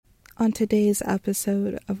On today's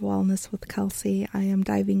episode of Wellness with Kelsey, I am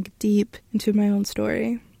diving deep into my own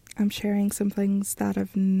story. I'm sharing some things that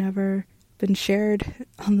have never been shared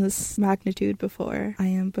on this magnitude before. I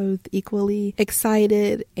am both equally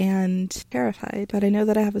excited and terrified, but I know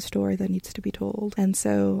that I have a story that needs to be told. And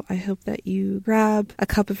so I hope that you grab a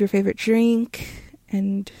cup of your favorite drink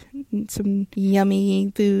and some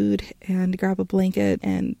yummy food and grab a blanket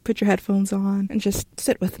and put your headphones on and just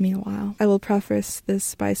sit with me a while. I will preface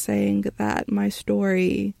this by saying that my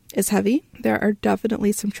story is heavy. There are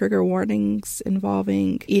definitely some trigger warnings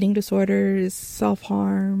involving eating disorders,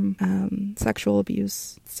 self-harm, sexual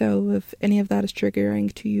abuse. So if any of that is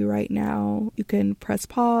triggering to you right now, you can press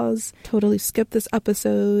pause, totally skip this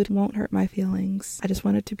episode. It won't hurt my feelings. I just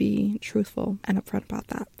wanted to be truthful and upfront about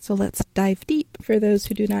that. So let's dive deep. For those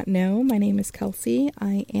who do not know, my name is Kelsey.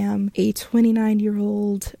 I am a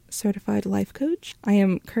 29-year-old certified life coach. I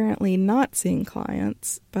am currently not seeing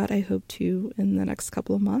clients, but I hope to in the next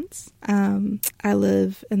couple of months. I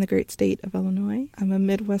live in the great state of Illinois. I'm a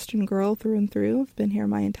Midwestern girl through and through. I've been here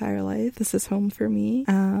my entire life. This is home for me.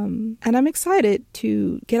 And I'm excited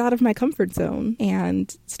to get out of my comfort zone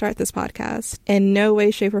and start this podcast. In no way,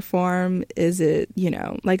 shape, or form is it,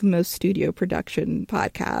 like most studio production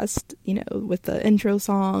podcasts, with the intro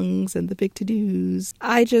songs and the big to-dos.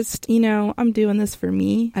 I just, I'm doing this for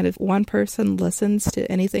me. And if one person listens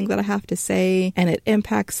to anything that I have to say and it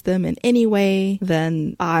impacts them in any way,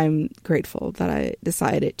 then I'm grateful that I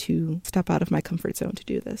decided to step out of my comfort zone to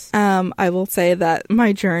do this. I will say that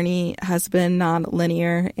my journey has been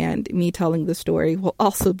non-linear, and me telling the story will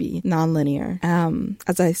also be non-linear.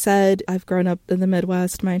 As I said, I've grown up in the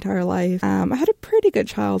Midwest my entire life. I had a pretty good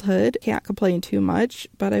childhood. Can't complain too much,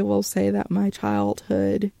 but I will say that my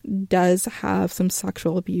childhood does have some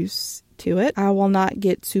sexual abuse to it. I will not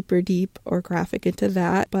get super deep or graphic into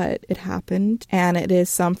that, but it happened, and it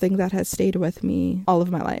is something that has stayed with me all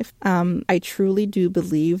of my life. I truly do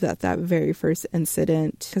believe that very first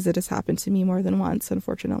incident, because it has happened to me more than once,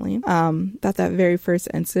 unfortunately, that very first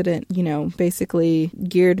incident, basically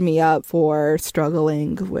geared me up for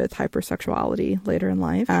struggling with hypersexuality later in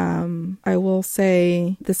life. I will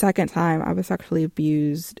say the second time I was sexually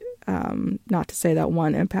abused, not to say that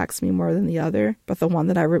one impacts me more than the other, but the one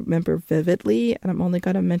that I remember vividly, and I'm only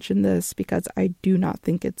going to mention this because I do not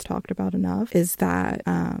think it's talked about enough, is that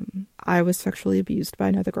I was sexually abused by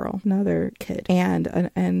another kid.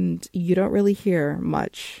 And you don't really hear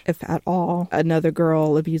much, if at all, another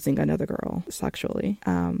girl abusing another girl sexually.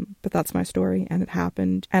 But that's my story, and it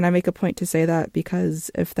happened. And I make a point to say that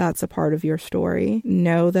because if that's a part of your story,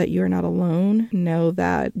 know that you're not alone. Know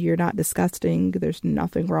that you're not disgusting. There's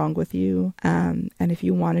nothing wrong with you. And if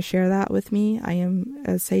you want to share that with me, I am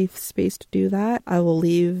a safe space to do that. I will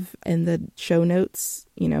leave in the show notes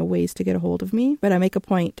ways to get a hold of me. But I make a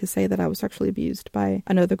point to say that I was sexually abused by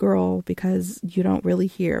another girl because you don't really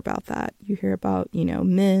hear about that. You hear about,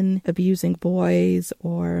 men abusing boys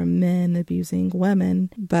or men abusing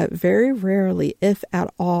women, but very rarely, if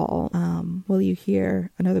at all, will you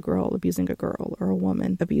hear another girl abusing a girl or a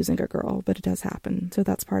woman abusing a girl, but it does happen. So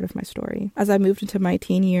that's part of my story. As I moved into my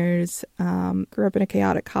teen years, grew up in a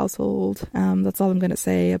chaotic household. That's all I'm going to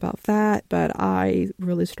say about that. But I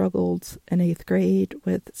really struggled in 8th grade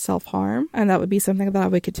with self-harm, and that would be something that I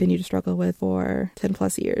would continue to struggle with for 10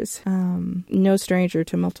 plus years. No stranger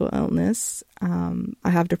to mental illness. I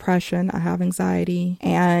have depression, I have anxiety,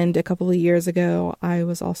 and a couple of years ago, I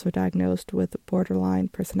was also diagnosed with borderline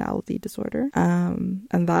personality disorder. And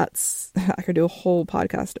that's, I could do a whole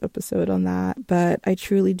podcast episode on that, but I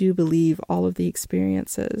truly do believe all of the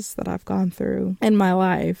experiences that I've gone through in my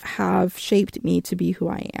life have shaped me to be who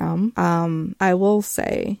I am. I will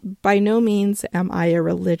say, by no means am I a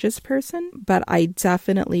religious person, but I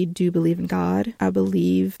definitely do believe in God. I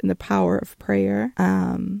believe in the power of prayer.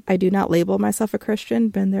 I do not label myself a Christian.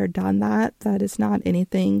 Been there, done that. That is not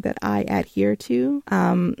anything that I adhere to.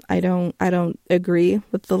 I don't agree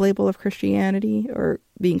with the label of Christianity or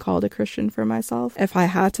being called a Christian for myself. If I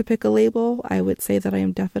had to pick a label, I would say that I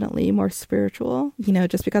am definitely more spiritual.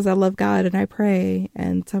 Just because I love God and I pray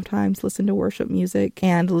and sometimes listen to worship music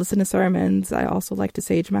and listen to sermons, I also like to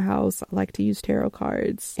sage my house. I like to use tarot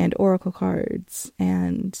cards and oracle cards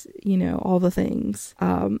and, all the things.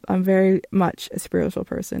 I'm very much a spiritual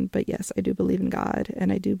person, but yes, I do believe in God,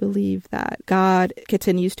 and I do believe that God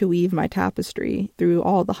continues to weave my tapestry through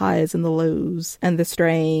all the highs and the lows and the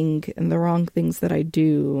straying and the wrong things that I do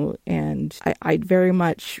do. And I very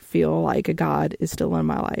much feel like God is still in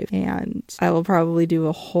my life. And I will probably do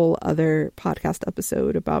a whole other podcast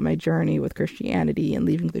episode about my journey with Christianity and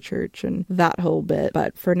leaving the church and that whole bit.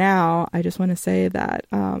 But for now, I just want to say that,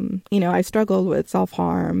 I struggled with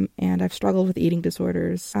self-harm and I've struggled with eating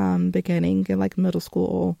disorders, beginning in like middle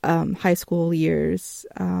school, high school years.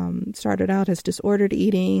 Started out as disordered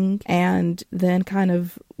eating and then kind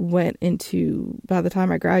of went into, by the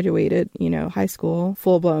time I graduated, high school,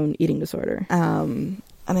 full-blown eating disorder.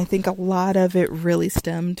 And I think a lot of it really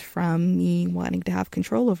stemmed from me wanting to have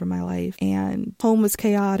control over my life. And home was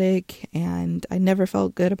chaotic and I never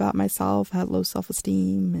felt good about myself, had low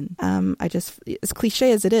self-esteem. And I just, as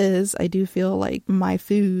cliche as it is, I do feel like my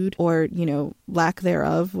food or, lack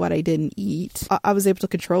thereof, what I didn't eat, I was able to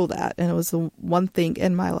control that. And it was the one thing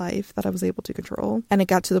in my life that I was able to control. And it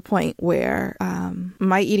got to the point where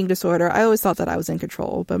my eating disorder, I always thought that I was in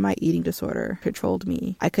control, but my eating disorder controlled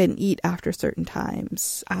me. I couldn't eat after certain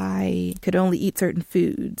times. I could only eat certain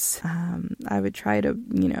foods. I would try to,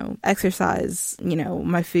 exercise,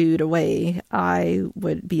 my food away. I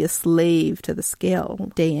would be a slave to the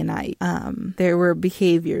scale day and night. There were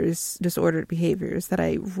disordered behaviors that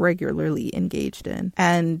I regularly engaged in.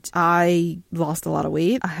 And I lost a lot of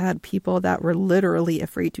weight. I had people that were literally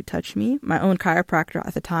afraid to touch me. My own chiropractor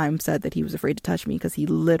at the time said that he was afraid to touch me because he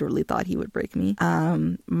literally thought he would break me.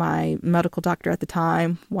 My medical doctor at the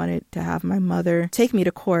time wanted to have my mother take me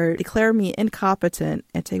to court, declare me incompetent,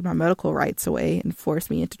 and take my medical rights away and force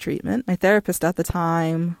me into treatment. My therapist at the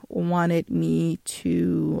time wanted me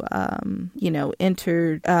to,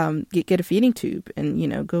 get a feeding tube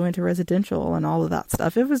and, go into residential and all of that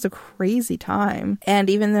stuff. It was a crazy time. And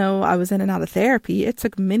even though I was in and out of therapy, it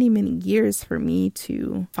took many, many years for me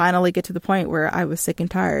to finally get to the point where I was sick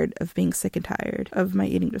and tired of being sick and tired of my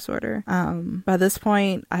eating disorder. By this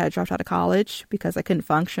point, I had dropped out of college because I couldn't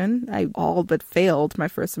function. I all but failed my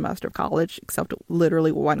first semester of college, except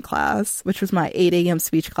literally one class, which was my 8 a.m.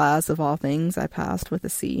 speech class of all things. I passed with a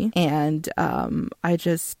C. And I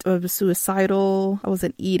was suicidal. I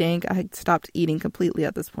wasn't eating. I had stopped eating completely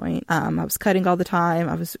at this point. I was cutting all the time.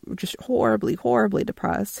 I was just horribly, horribly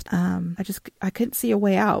depressed. I couldn't see a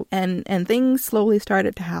way out. And things slowly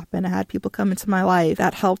started to happen. I had people come into my life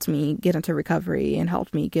that helped me get into recovery and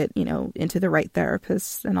helped me get, into the right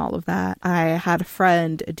therapist and all of that. I had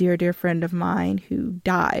a dear, dear friend of mine who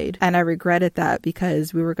died. And I regretted that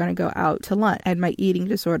because we were going to go out to lunch and my eating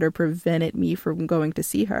disorder prevented me from going to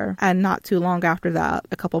see her. And not too long after that,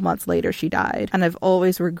 a couple months later, she died. And I've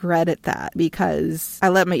always regretted that because I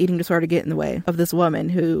let my eating disorder get in the way of this woman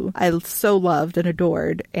who I so loved and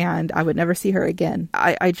adored, and I would never see her again.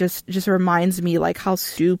 I just reminds me like how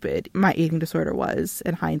stupid my eating disorder was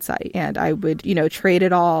in hindsight. And I would, trade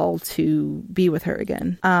it all to be with her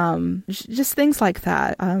again. Just things like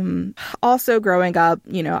that. Also growing up,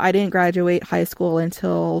 I didn't graduate high school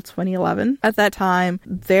until 2011. At that time,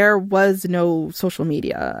 there was no social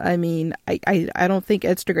media. I mean, I don't think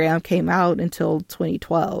Instagram came out until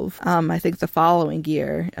 2012. I think the following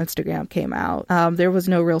year, Instagram came out. There was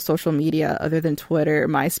no real social media other than Twitter,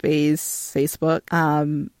 MySpace, Facebook.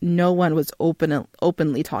 No one was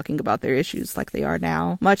openly talking about their issues like they are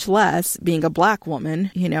now, much less being a Black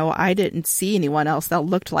woman. I didn't see anyone else that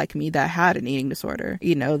looked like me that had an eating disorder.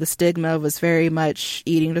 The stigma was very much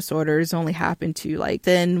eating disorders only happen to like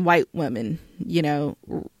thin white women,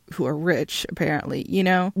 who are rich, apparently.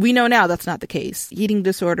 We know now that's not the case. Eating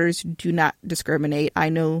disorders do not discriminate. I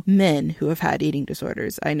know men who have had eating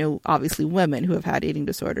disorders. I know obviously women who have had eating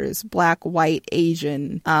disorders, Black, white,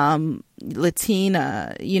 Asian,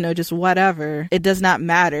 Latina, just whatever. It does not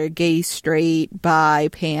matter. Gay, straight, bi,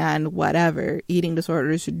 pan, whatever. Eating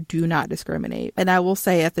disorders do not discriminate. And I will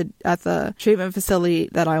say at the treatment facility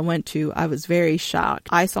that I went to, I was very shocked.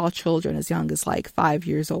 I saw children as young as like 5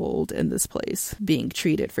 years old in this place being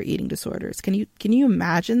treated for eating disorders. Can you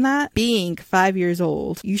imagine that? Being 5 years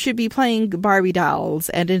old, you should be playing Barbie dolls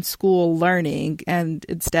and in school learning, and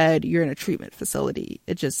instead you're in a treatment facility.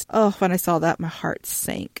 It just, when I saw that, my heart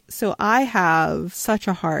sank. So I have such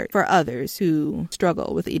a heart for others who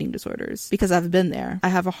struggle with eating disorders because I've been there. I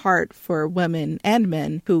have a heart for women and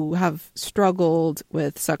men who have struggled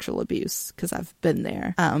with sexual abuse because I've been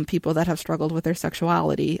there. People that have struggled with their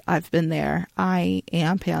sexuality, I've been there. I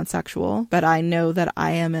am pansexual, but I know that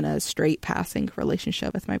I am in a straight passing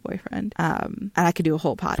relationship with my boyfriend. And I could do a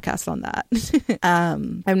whole podcast on that.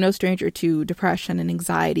 I'm no stranger to depression and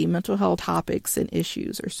anxiety. Mental health topics and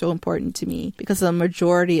issues are so important to me because the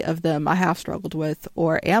majority of them I have struggled with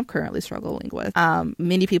or am currently struggling with.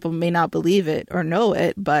 Many people may not believe it or know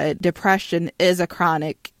it, but depression is a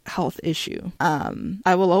chronic health issue.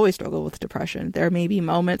 I will always struggle with depression. There may be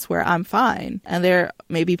moments where I'm fine, and there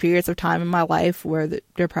may be periods of time in my life where the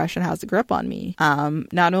depression has a grip on me.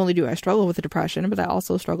 Not only do I struggle with depression, but I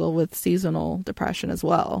also struggle with seasonal depression as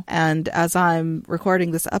well. And as I'm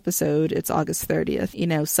recording this episode, it's August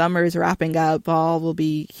 30th. Summer is wrapping up. Fall will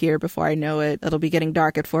be here before I know it. It'll be getting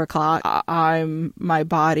dark at 4 o'clock. My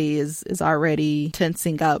body is already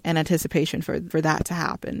tensing up in anticipation for that to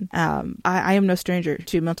happen. I am no stranger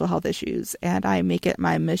to mental health issues, and I make it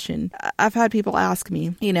my mission. I've had people ask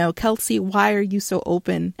me, Kelsey, why are you so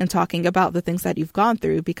open and talking about the things that you've gone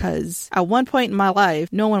through? Because at one point in my life,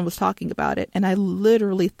 no one was talking about it, and I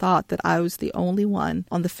literally thought that I was the only one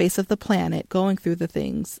on the face of the planet going through the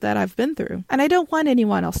things that I've been through. And I don't want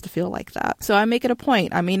anyone else to feel like that. So I make it a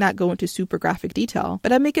point. I may not go into super graphic detail,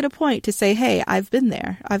 but I make it a point to say, hey, I've been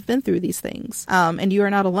there. I've been through these things. And you are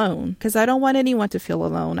not alone, because I don't want anyone to feel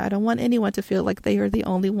alone. I don't want anyone to feel like they are the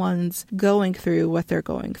only ones going through what they're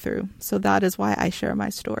going through. So that is why I share my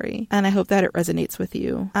story. And I hope that it resonates with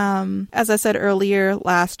you. As I said earlier,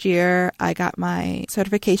 last year, I got my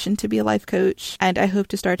certification to be a life coach, and I hope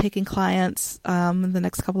to start taking clients in the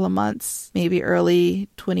next couple of months, maybe early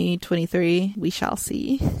 2023. We shall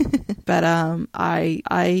see. But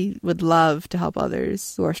I would love to help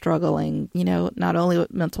others who are struggling, not only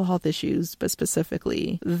with mental health issues, but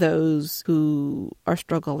specifically those who are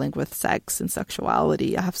struggling with sex and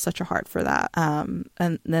sexuality. I have such a heart for that.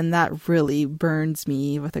 And then that really burns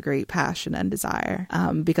me with a great passion and desire,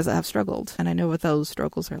 because I have struggled and I know what those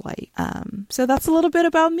struggles are like. So that's a little bit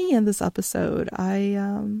about me in this episode.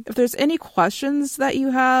 If there's any questions that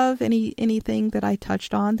you have, anything that I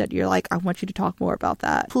touched on that you're like, I want you to talk more about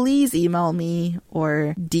that, please email me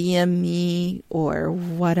or DM me or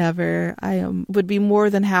whatever. I would be more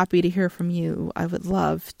than happy to hear from you. I would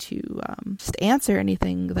love to just answer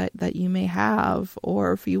anything that you may have,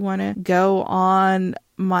 or if you want to go on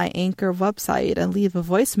my Anchor website and leave a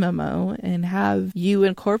voice memo and have you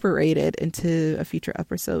incorporate it into a future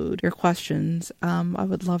episode, your questions, I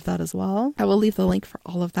would love that as well. I will leave the link for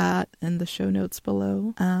all of that in the show notes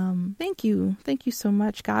below. Thank you so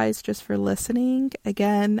much, guys, just for listening.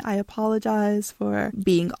 Again, I apologize for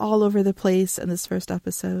being all over the place in this first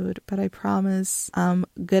episode, but I promise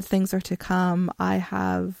good things are to come. I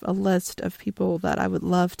have a list of people that I would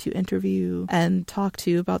love to interview and talk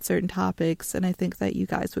to about certain topics, and I think that you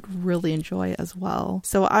guys would really enjoy as well.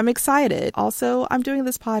 So I'm excited. Also, I'm doing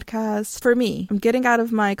this podcast for me. I'm getting out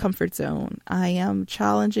of my comfort zone. I am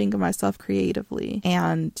challenging myself creatively.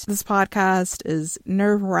 And this podcast is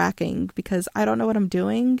nerve-wracking because I don't know what I'm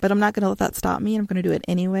doing, but I'm not going to let that stop me. I'm going to do it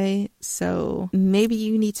anyway. So maybe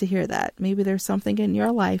you need to hear that. Maybe there's something in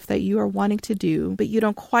your life that you are wanting to do, but you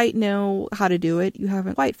don't quite know how to do it. You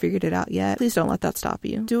haven't quite figured it out yet. Please don't let that stop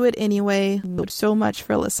you. Do it anyway. Thank you so much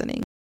for listening.